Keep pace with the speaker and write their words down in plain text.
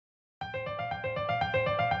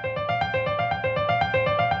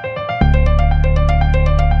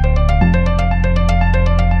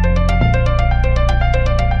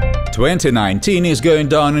2019 is going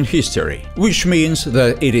down in history, which means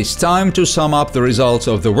that it is time to sum up the results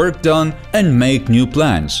of the work done and make new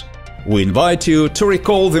plans. We invite you to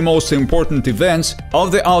recall the most important events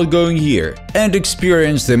of the outgoing year and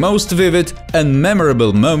experience the most vivid and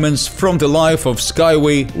memorable moments from the life of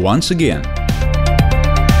SkyWay once again.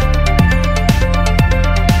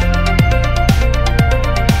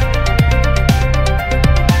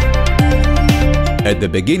 At the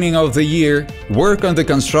beginning of the year, work on the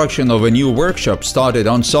construction of a new workshop started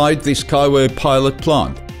on-site the SkyWay pilot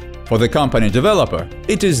plant. For the company developer,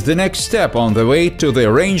 it is the next step on the way to the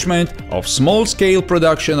arrangement of small-scale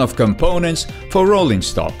production of components for rolling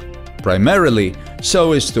stock, primarily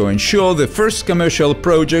so as to ensure the first commercial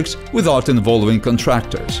projects without involving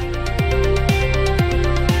contractors.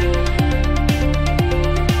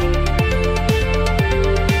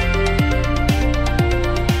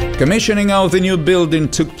 Commissioning of the new building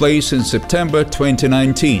took place in September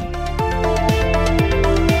 2019.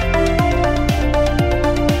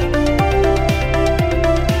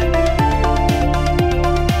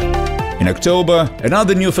 In October,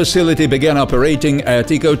 another new facility began operating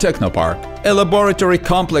at Eco-Technopark, a laboratory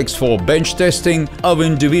complex for bench testing of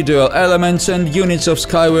individual elements and units of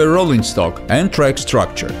SkyWay rolling stock and track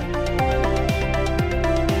structure.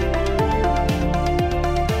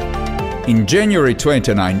 In January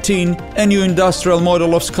 2019, a new industrial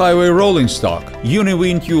model of SkyWay rolling stock,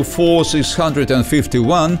 Uniwind U4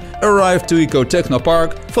 651, arrived to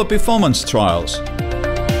Eco-Technopark for performance trials.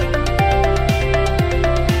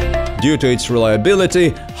 Due to its reliability,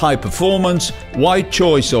 high performance, wide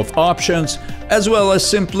choice of options, as well as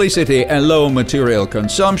simplicity and low material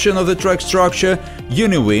consumption of the track structure,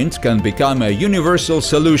 Uniwind can become a universal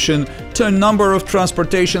solution to a number of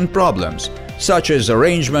transportation problems, such as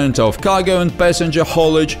arrangement of cargo and passenger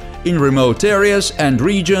haulage in remote areas and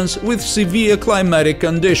regions with severe climatic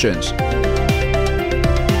conditions.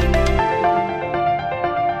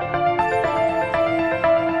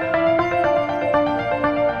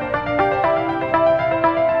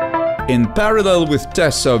 In parallel with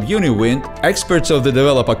tests of Uniwind, experts of the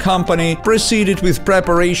developer company proceeded with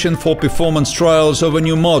preparation for performance trials of a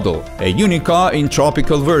new model, a Unicar in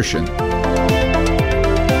tropical version.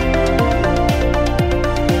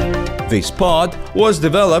 This pod was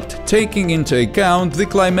developed taking into account the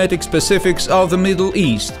climatic specifics of the Middle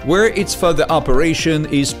East, where its further operation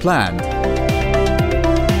is planned.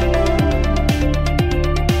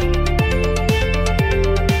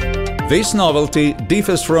 This novelty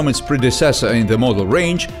differs from its predecessor in the model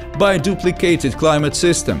range by a duplicated climate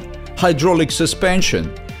system, hydraulic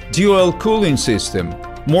suspension, dual cooling system,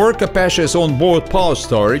 more capacious onboard power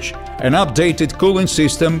storage, an updated cooling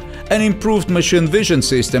system, an improved machine vision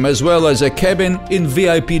system, as well as a cabin in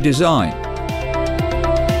VIP design.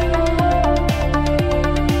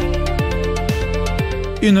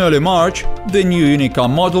 In early March, the new Unicar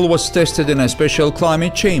model was tested in a special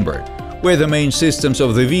climate chamber, where the main systems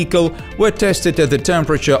of the vehicle were tested at the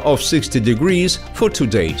temperature of 60 degrees for 2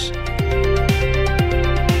 days.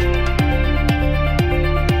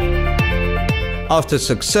 After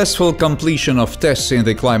successful completion of tests in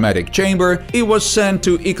the climatic chamber, it was sent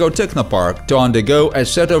to Eco-Technopark to undergo a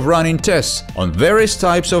set of running tests on various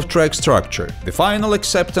types of track structure. The final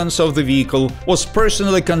acceptance of the vehicle was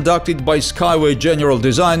personally conducted by SkyWay general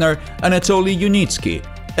designer Anatoly Unitsky,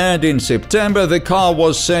 and in September the car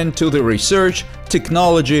was sent to the Research,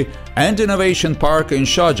 Technology and Innovation Park in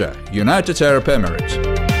Sharjah, United Arab Emirates.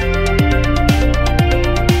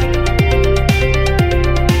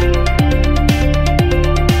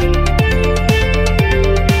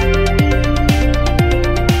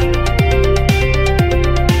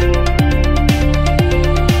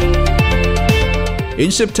 In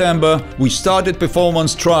September, we started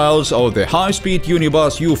performance trials of the high-speed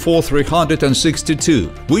Unibus U4 362,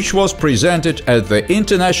 which was presented at the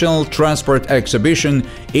International Transport Exhibition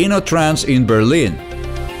InnoTrans in Berlin.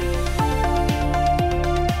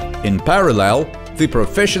 In parallel, the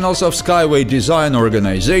professionals of SkyWay Design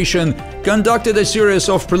Organization conducted a series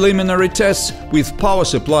of preliminary tests with power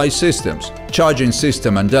supply systems, charging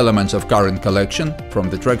system and elements of current collection from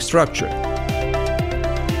the track structure.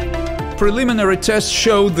 Preliminary tests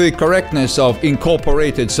showed the correctness of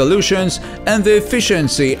incorporated solutions and the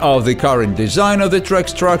efficiency of the current design of the track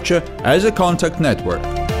structure as a contact network.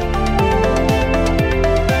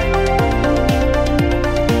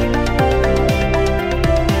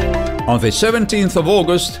 On the 17th of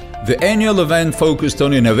August, the annual event focused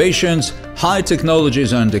on innovations, high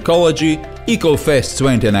technologies and ecology, EcoFest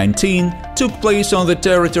 2019, took place on the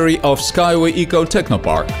territory of SkyWay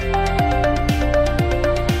Eco-Technopark.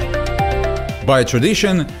 By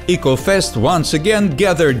tradition, EcoFest once again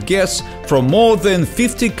gathered guests from more than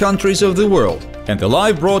 50 countries of the world, and the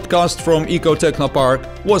live broadcast from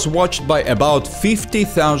Ecotechnopark was watched by about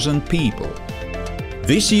 50,000 people.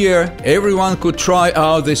 This year, everyone could try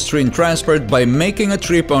out the string transport by making a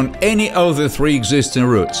trip on any of the 3 existing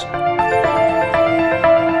routes.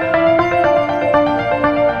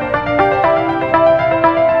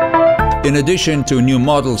 In addition to new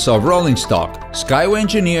models of rolling stock, SkyWay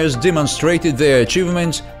engineers demonstrated their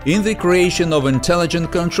achievements in the creation of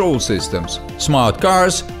intelligent control systems. Smart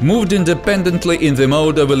cars moved independently in the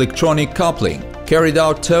mode of electronic coupling, carried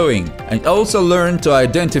out towing, and also learned to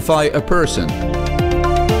identify a person.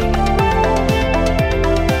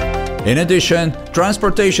 In addition,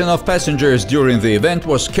 transportation of passengers during the event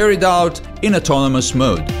was carried out in autonomous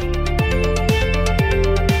mode.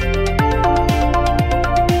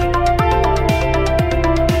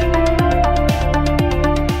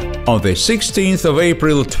 On the 16th of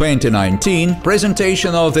April 2019,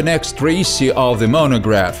 presentation of the next issue of the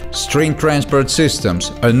monograph String Transport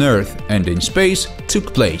Systems on Earth and in Space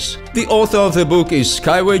took place. The author of the book is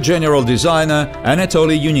SkyWay general designer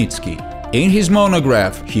Anatoly Yunitsky. In his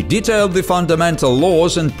monograph, he detailed the fundamental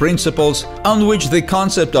laws and principles on which the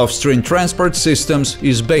concept of string transport systems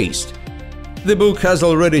is based. The book has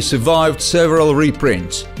already survived several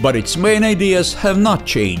reprints, but its main ideas have not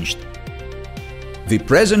changed. The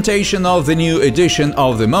presentation of the new edition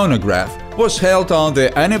of the monograph was held on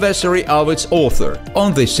the anniversary of its author,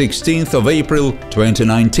 on the 16th of April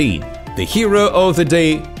 2019. The hero of the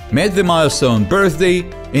day made the milestone birthday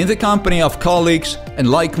in the company of colleagues and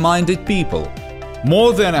like-minded people.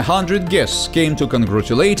 More than 100 guests came to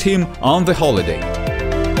congratulate him on the holiday.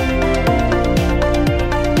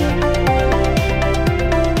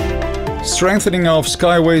 Strengthening of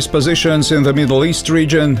SkyWay's positions in the Middle East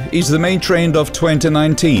region is the main trend of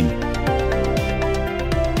 2019.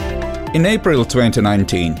 In April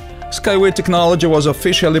 2019, SkyWay technology was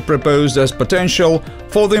officially proposed as potential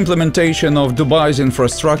for the implementation of Dubai's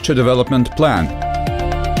infrastructure development plan.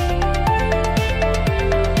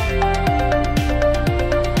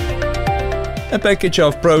 A package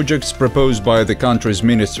of projects proposed by the country's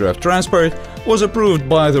Ministry of Transport was approved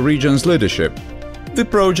by the region's leadership. The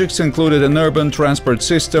projects included an urban transport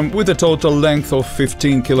system with a total length of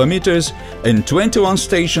 15 kilometers and 21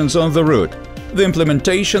 stations on the route, the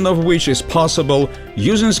implementation of which is possible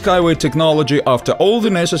using SkyWay technology after all the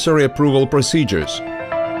necessary approval procedures.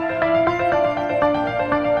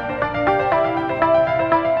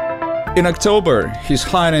 In October, His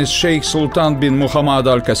Highness Sheikh Sultan bin Muhammad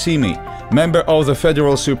Al Qasimi, member of the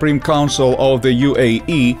Federal Supreme Council of the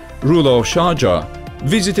UAE, ruler of Sharjah,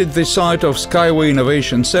 visited the site of SkyWay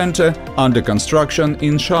Innovation Center under construction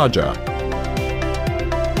in Sharjah.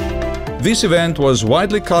 This event was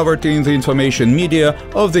widely covered in the information media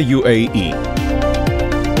of the UAE.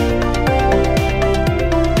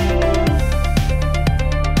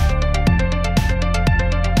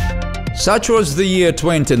 Such was the year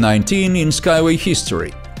 2019 in SkyWay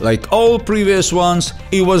history. Like all previous ones,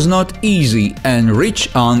 it was not easy and rich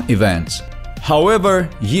on events. However,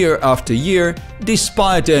 year after year,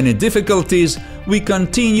 despite any difficulties, we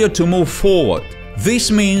continue to move forward.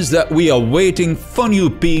 This means that we are waiting for new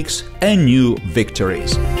peaks and new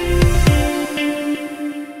victories.